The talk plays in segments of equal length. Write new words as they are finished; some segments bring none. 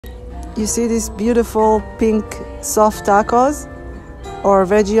You see these beautiful pink soft tacos or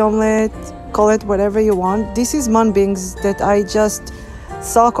veggie omelette, call it whatever you want. This is mung beans that I just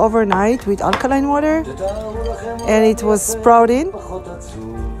soak overnight with alkaline water, and it was sprouting.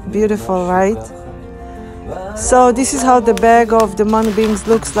 Beautiful, right? So this is how the bag of the mung beans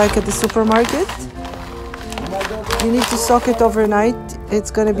looks like at the supermarket. You need to soak it overnight.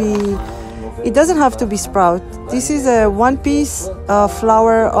 It's gonna be, it doesn't have to be sprout. This is a 1 piece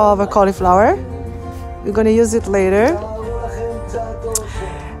flour of a cauliflower. We're gonna use it later.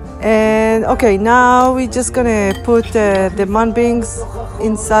 And okay, now we're just gonna put the mung beans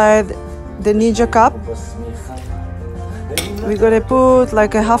inside the Ninja cup. We're gonna put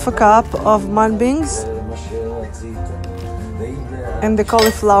like a half a cup of mung beans and the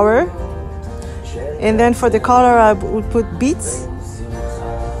cauliflower. And then for the color, I would put beets.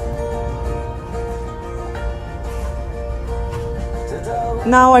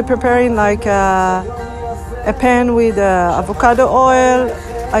 Now I'm preparing like a pan with avocado oil.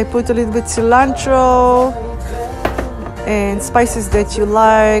 I put a little bit cilantro and spices that you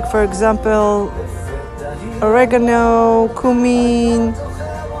like. For example, oregano, cumin,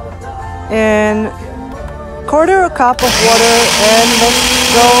 and quarter a cup of water, and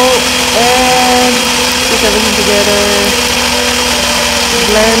let's go and put everything together.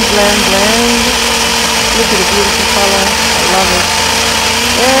 Blend, blend, blend. Look at the beautiful color. I love it.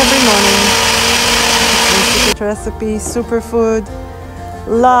 Every morning. It's a secret recipe, superfood.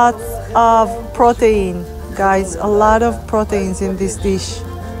 Lots of protein, guys. A lot of proteins in this dish.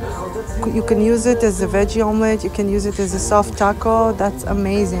 You can use it as a veggie omelette. You can use it as a soft taco. That's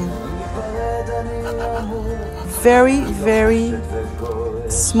amazing. Very, very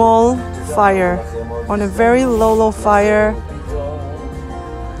small fire, on a very low fire.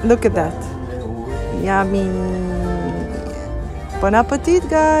 Look at that. Yummy. Bon appetit,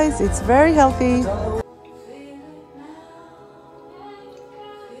 guys. It's very healthy.